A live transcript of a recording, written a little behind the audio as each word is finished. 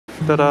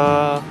た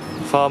ら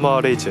ファーマ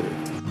ーレイチェル。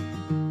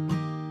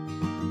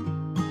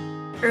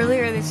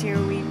 Earlier this year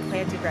we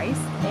planted rice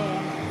and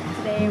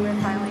today we're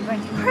finally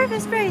going to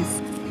harvest rice.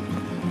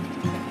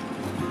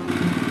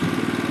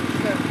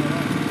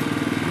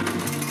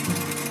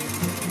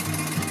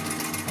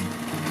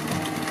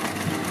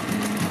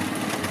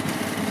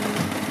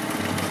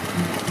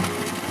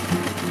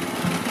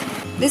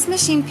 This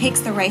machine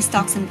picks the rice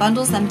stalks and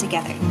bundles them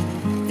together.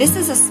 This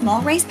is a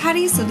small rice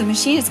paddy, so the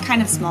machine is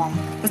kind of small,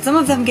 but some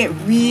of them get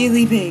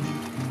really big.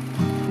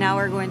 Now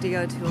we're going to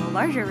go to a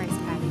larger rice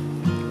paddy.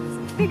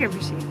 It's a bigger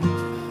machine.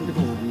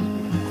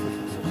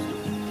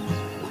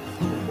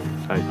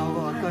 はい。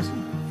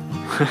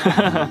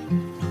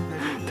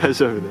大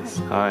丈夫で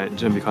す。はい、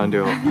準備完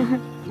了。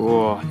う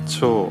わ、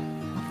超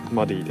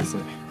マディです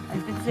ね。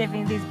I've been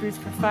saving these boots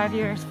for 5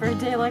 years for a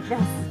day like this.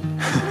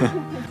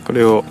 こ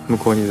れを向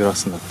こうにずら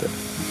すんだって。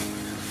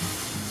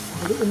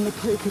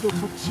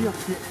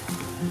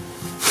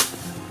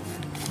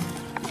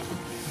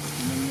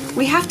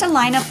We have to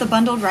line up the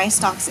bundled rice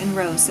stalks in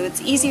rows so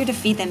it's easier to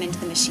feed them into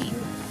the machine.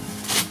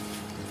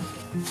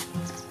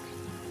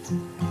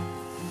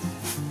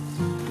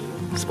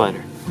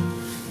 Spider.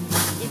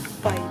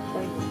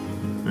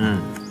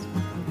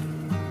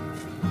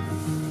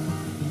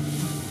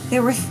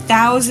 There were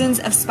thousands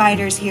of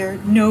spiders here,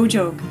 no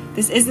joke.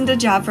 This isn't a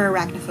job for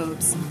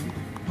arachnophobes.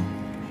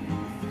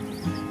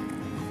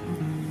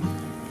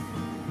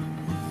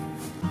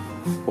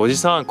 おじ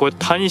さん、これ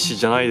タニシ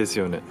じゃないです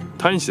よね。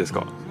タニシです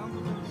か？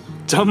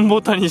ジャンボ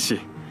タニシ。へ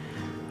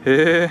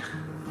え。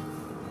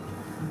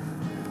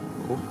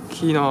大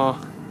きいな。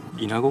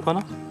イナゴか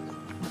な？こ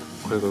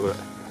れぐらい。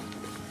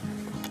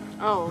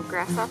Oh,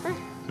 grasshopper?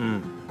 う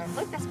ん。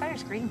Look, the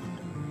spider's green.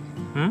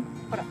 ん？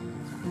ほら。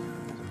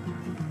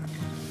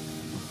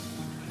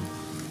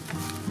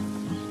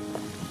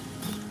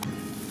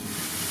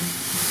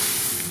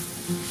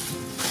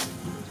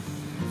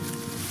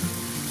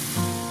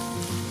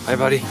はい、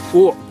バディ。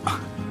お。ア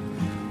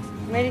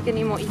メリカ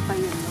にもいっぱい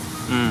いるの。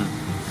うん。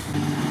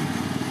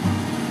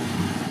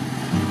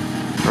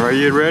Are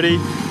you ready?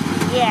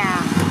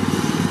 Yeah.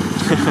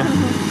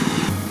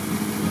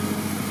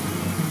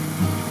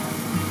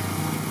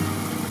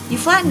 You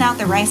flatten out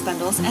the rice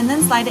bundles and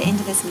then slide it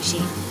into this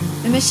machine.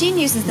 The machine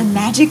uses the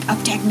magic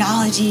of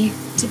technology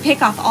to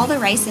pick off all the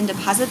rice and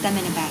deposit them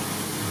in a bag.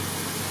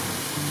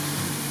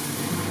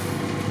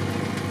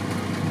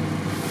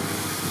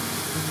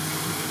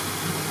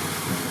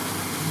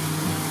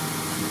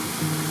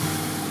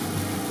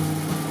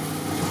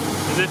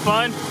 Is it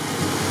fun?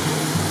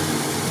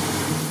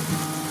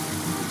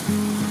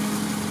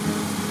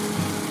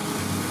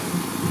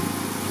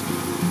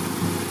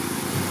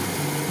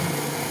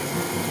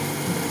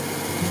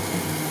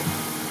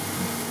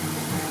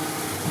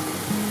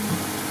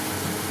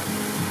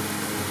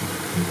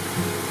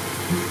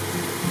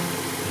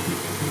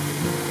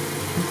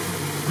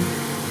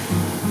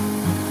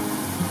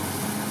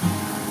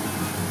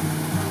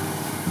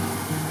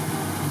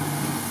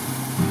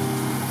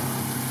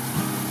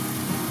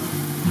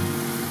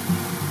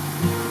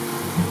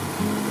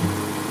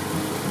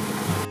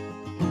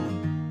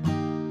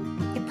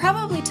 It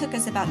probably took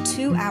us about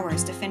 2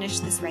 hours to finish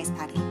this rice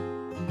paddy.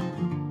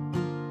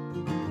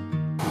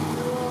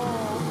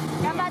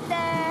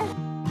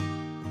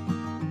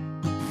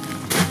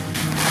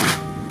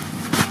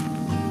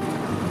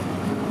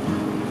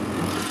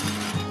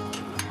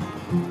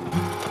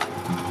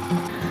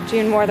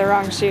 June wore the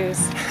wrong shoes.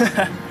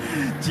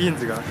 ジーン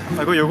ズが。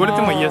あ、これ汚れ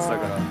てもいいやつだ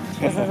から。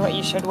This is what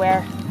you should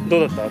wear.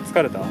 どうだった？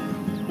疲れた？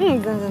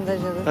全然大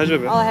丈夫。大丈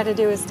夫？ All I had to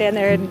do was stand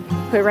there and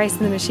put rice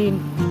in the machine.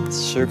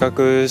 収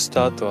穫し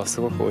た後は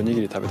すごくおにぎ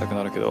り食べたく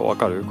なるけど、わ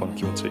かる？この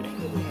気持ち。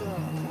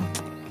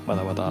ま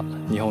だまだ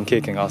日本経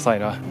験が浅い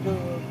な。わ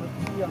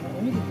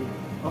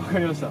か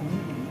りました。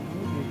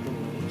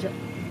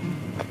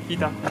引い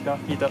た。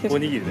お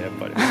にぎりだやっ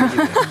ぱり。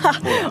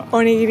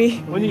おにぎ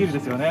り。おにぎりで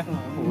すよね。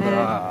ほ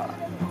ら。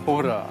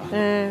ほら。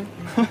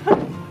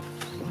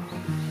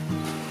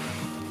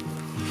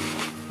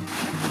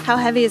How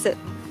heavy is it?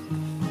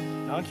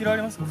 何キロあ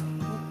りますか？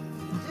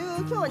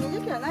今日は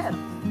20キロないやろ。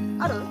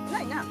ある？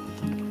ないな。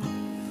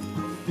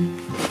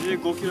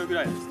15キロぐ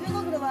らいです。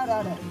15キロはある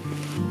ある。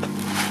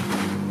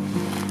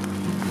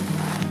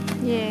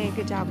Yay,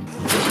 good job.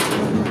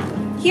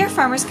 Here,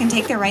 farmers can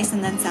take their rice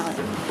and then sell it.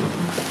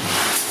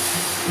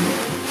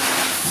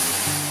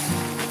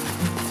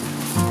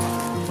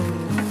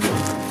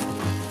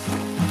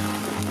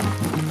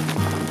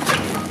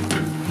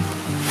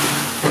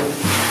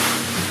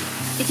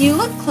 If you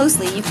look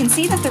closely, you can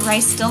see that the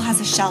rice still has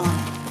a shell on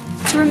it.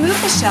 To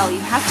remove the shell, you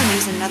have to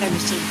use another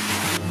machine.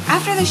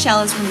 After the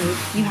shell is removed,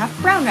 you have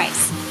brown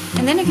rice.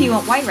 And then if you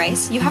want white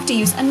rice, you have to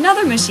use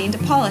another machine to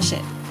polish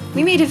it.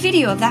 We made a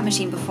video of that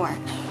machine before.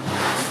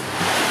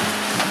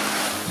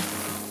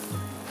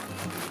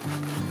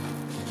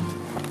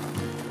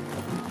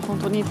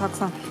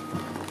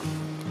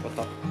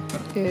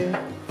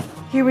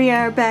 Here we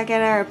are back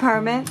at our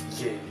apartment.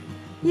 Yeah.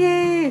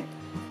 Yay!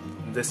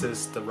 This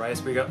is the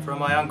rice we got from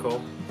my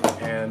uncle,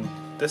 and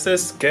This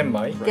is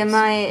genmai.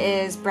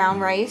 Genmai is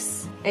brown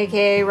rice,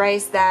 aka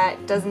rice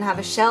that doesn't have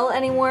a shell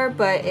anymore,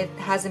 but it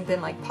hasn't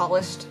been like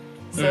polished,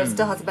 so it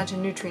still has a bunch of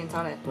nutrients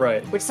on it.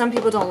 Right. Which some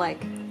people don't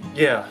like.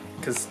 Yeah,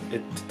 because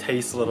it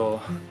tastes a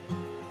little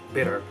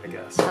bitter, I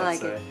guess. I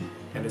like it.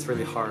 And it's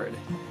really hard.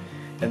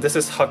 And this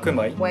is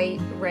hakumai.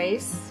 White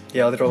rice.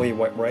 Yeah, literally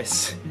white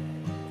rice.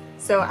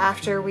 So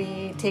after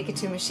we take it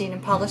to a machine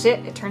and polish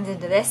it, it turns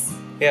into this.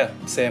 Yeah,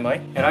 seimai.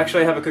 And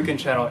actually I have a cooking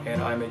channel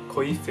and I make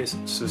koi fish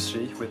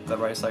sushi with the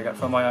rice I got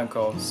from my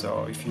uncle.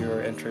 So if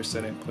you're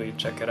interested in, please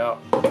check it out.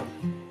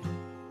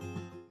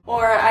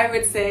 Or I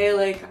would say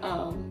like,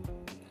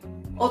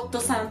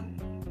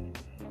 Otto-san,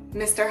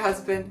 Mr.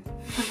 Husband.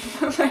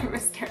 My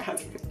Mr.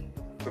 Husband.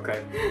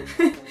 Okay.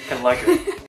 Kind of like it.